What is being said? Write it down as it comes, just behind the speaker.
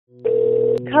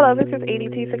Hello, this is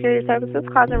ADT Security Services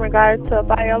calling in regards to a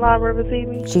fire alarm we're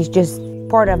receiving. She's just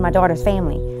part of my daughter's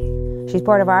family. She's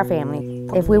part of our family.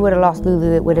 If we would have lost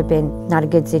Lulu, it would have been not a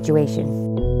good situation.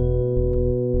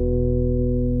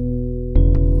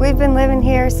 We've been living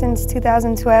here since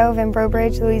 2012 in Breaux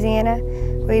Bridge, Louisiana.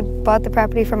 We bought the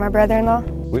property from my brother-in-law.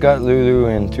 We got Lulu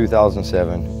in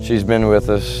 2007. She's been with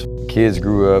us. Kids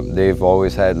grew up, they've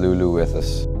always had Lulu with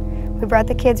us. We brought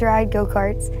the kids ride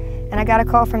go-karts, and I got a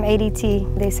call from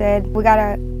ADT. They said, we got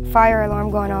a fire alarm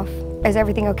going off. Is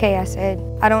everything okay? I said,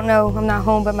 I don't know, I'm not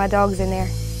home, but my dog's in there.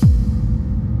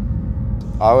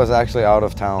 I was actually out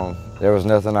of town. There was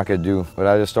nothing I could do, but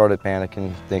I just started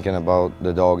panicking, thinking about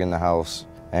the dog in the house.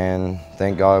 And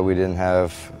thank God we didn't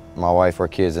have my wife or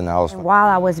kids in the house. While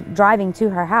I was driving to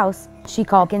her house, she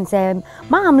called and said,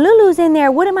 Mom, Lulu's in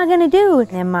there, what am I gonna do?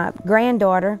 And my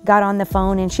granddaughter got on the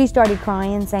phone and she started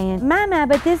crying, saying, Mama,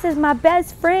 but this is my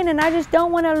best friend and I just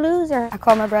don't wanna lose her. I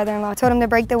called my brother-in-law, told him to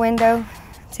break the window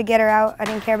to get her out. I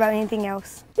didn't care about anything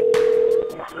else.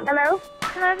 Hello?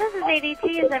 Hello, this is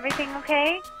ADT. Is everything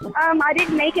okay? I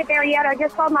didn't make it there yet. I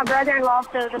just called my brother-in-law.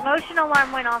 So the motion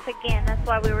alarm went off again. That's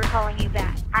why we were calling you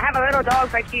back. I have a little dog,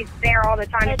 but she's there all the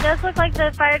time. It does look like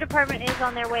the fire department is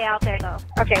on their way out there, though.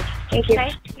 Okay, thank you.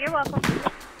 Okay, you're welcome.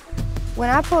 When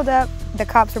I pulled up, the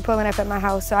cops were pulling up at my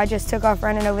house, so I just took off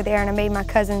running over there and I made my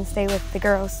cousin stay with the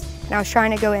girls. And I was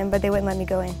trying to go in, but they wouldn't let me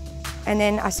go in. And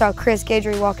then I saw Chris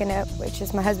Guidry walking up, which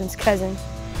is my husband's cousin.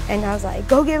 And I was like,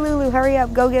 go get Lulu, hurry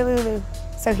up, go get Lulu.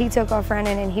 So he took off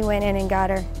running and he went in and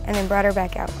got her and then brought her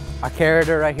back out. I carried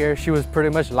her right here. She was pretty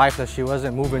much lifeless. She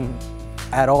wasn't moving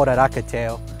at all that I could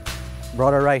tell.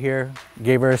 Brought her right here,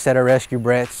 gave her a set of rescue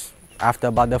breaths. After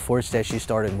about the fourth step, she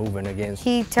started moving again.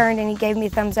 He turned and he gave me a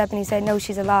thumbs up and he said, no,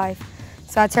 she's alive.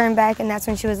 So I turned back and that's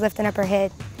when she was lifting up her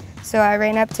head. So I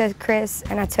ran up to Chris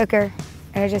and I took her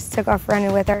and I just took off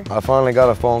running with her. I finally got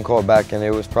a phone call back and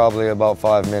it was probably about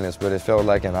 5 minutes, but it felt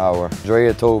like an hour.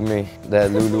 Drea told me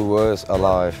that Lulu was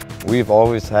alive. We've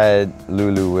always had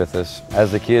Lulu with us.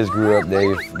 As the kids grew up,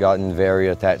 they've gotten very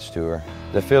attached to her.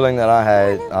 The feeling that I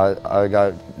had, I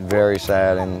got very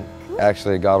sad and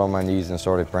actually got on my knees and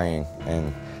started praying.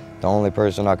 And the only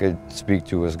person I could speak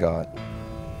to was God.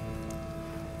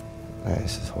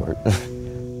 This is hard.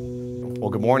 Well,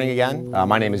 good morning again.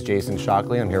 My name is Jason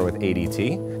Shockley. I'm here with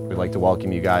ADT. We'd like to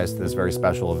welcome you guys to this very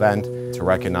special event to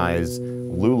recognize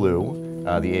Lulu,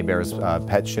 the Hebert's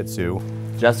pet Shih Tzu.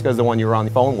 Jessica's the one you were on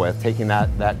the phone with, taking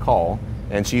that call,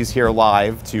 and she's here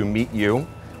live to meet you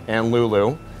and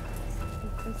Lulu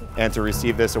and to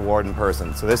receive this award in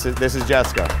person. So this is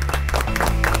Jessica.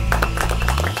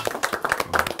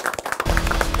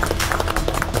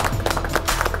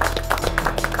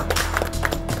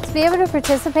 To be able to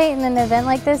participate in an event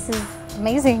like this is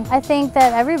amazing. I think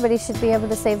that everybody should be able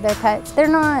to save their pets. They're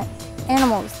not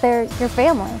animals, they're your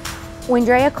family. When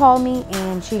Drea called me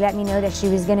and she let me know that she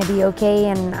was gonna be okay,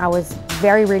 and I was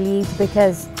very relieved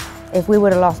because if we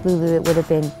would have lost Lulu, it would have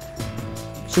been,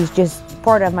 she's just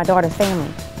part of my daughter's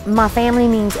family. My family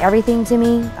means everything to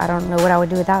me. I don't know what I would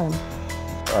do without them.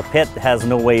 A pet has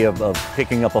no way of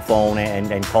picking up a phone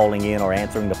and calling in or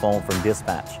answering the phone from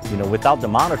dispatch. You know, without the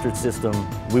monitored system,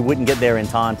 we wouldn't get there in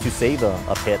time to save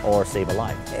a pet or save a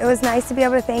life. It was nice to be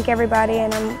able to thank everybody,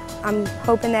 and I'm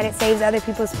hoping that it saves other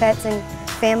people's pets and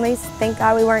families. Thank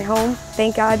God we weren't home.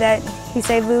 Thank God that he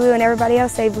saved Lulu and everybody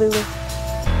else saved Lulu.